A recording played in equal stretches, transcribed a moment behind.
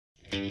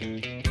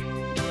K9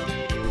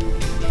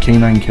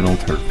 Kennel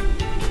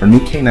Turf. Our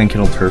new K9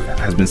 Kennel Turf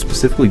has been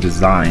specifically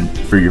designed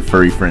for your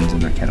furry friends in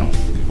their kennel.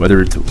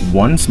 Whether it's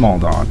one small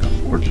dog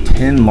or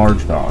 10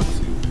 large dogs,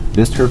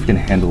 this turf can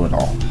handle it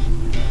all.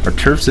 Our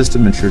turf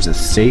system ensures a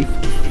safe,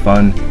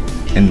 fun,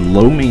 and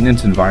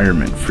low-maintenance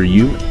environment for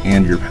you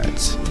and your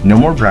pets. No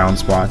more brown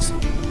spots,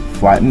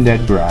 flattened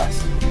dead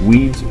grass,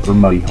 weeds, or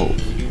muddy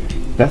holes.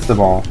 Best of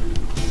all,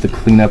 the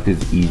cleanup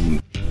is easy.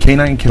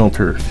 K9 Kennel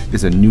Turf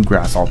is a new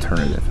grass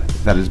alternative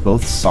that is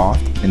both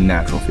soft and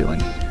natural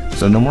feeling,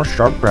 so no more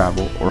sharp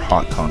gravel or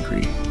hot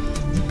concrete.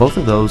 Both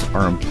of those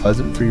are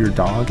unpleasant for your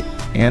dog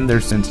and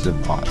their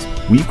sensitive paws.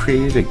 We've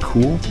created a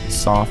cool,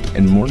 soft,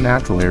 and more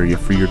natural area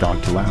for your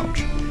dog to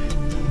lounge.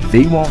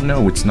 They won't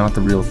know it's not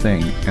the real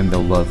thing, and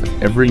they'll love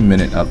every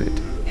minute of it.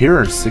 Here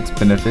are 6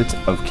 benefits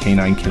of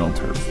K9 Kennel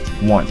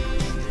Turf. 1.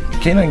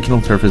 K9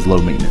 Kennel Turf is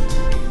low maintenance.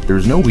 There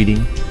is no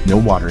weeding, no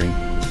watering,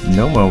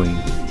 no mowing,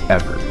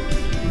 ever.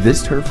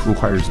 This turf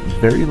requires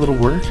very little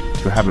work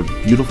to have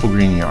a beautiful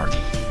green yard.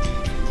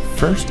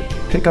 First,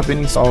 pick up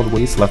any solid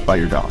waste left by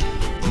your dog.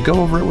 Go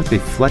over it with a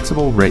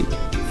flexible rake.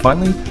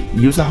 Finally,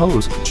 use a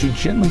hose to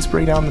gently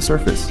spray down the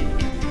surface.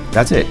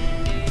 That's it.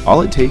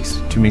 All it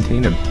takes to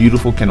maintain a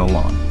beautiful kennel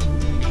lawn.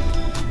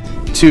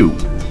 2.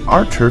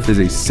 Our turf is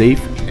a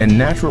safe and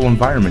natural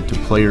environment to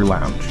play or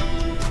lounge.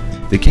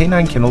 The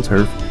K9 Kennel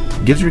Turf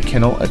gives your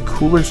kennel a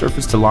cooler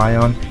surface to lie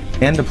on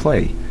and to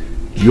play.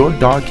 Your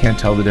dog can't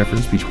tell the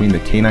difference between the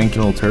K9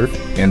 Kennel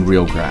Turf and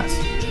real grass.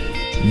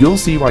 You'll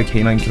see why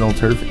K9 Kennel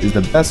Turf is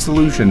the best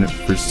solution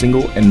for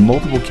single and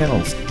multiple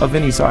kennels of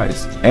any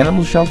size.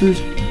 Animal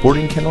shelters,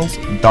 boarding kennels,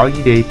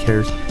 doggy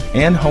daycares,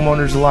 and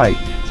homeowners alike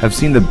have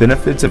seen the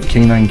benefits of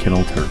K9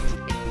 Kennel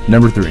Turf.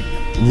 Number 3.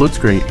 Looks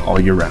great all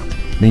year round.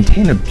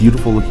 Maintain a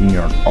beautiful looking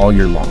yard all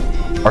year long.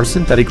 Our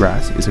synthetic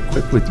grass is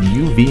equipped with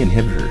UV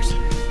inhibitors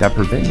that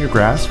prevent your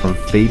grass from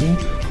fading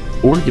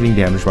or getting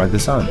damaged by the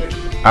sun.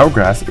 Our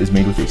grass is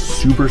made with a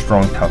super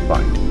strong tuft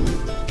bind.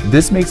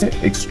 This makes it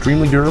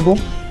extremely durable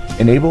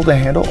and able to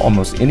handle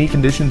almost any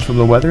conditions from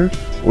the weather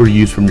or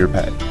use from your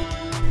pet.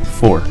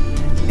 4.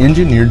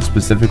 Engineered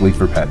specifically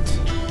for pets.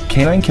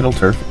 K9 Kennel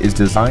Turf is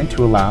designed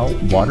to allow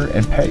water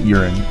and pet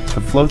urine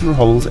to flow through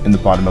holes in the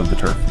bottom of the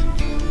turf,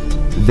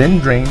 then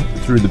drain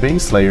through the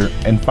base layer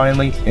and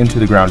finally into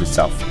the ground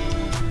itself.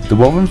 The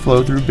woven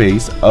flow-through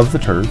base of the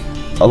turf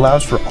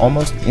allows for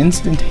almost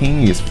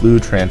instantaneous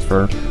fluid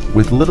transfer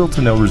with little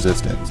to no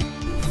resistance.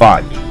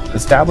 5.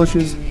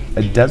 Establishes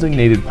a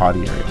designated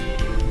potty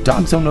area.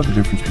 Dogs don't know the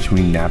difference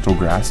between natural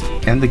grass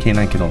and the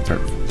K9 Kennel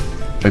Turf.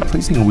 By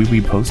placing a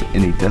wee-wee post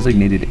in a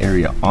designated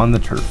area on the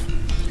turf,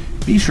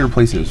 be sure to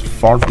place it as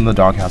far from the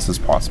doghouse as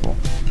possible.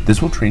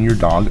 This will train your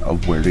dog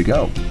of where to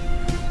go.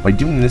 By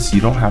doing this,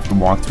 you don't have to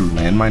walk through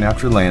landmine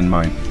after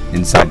landmine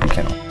inside the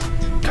kennel.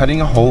 Cutting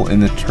a hole in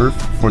the turf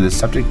for the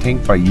septic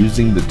tank by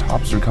using the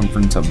top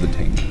circumference of the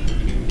tank.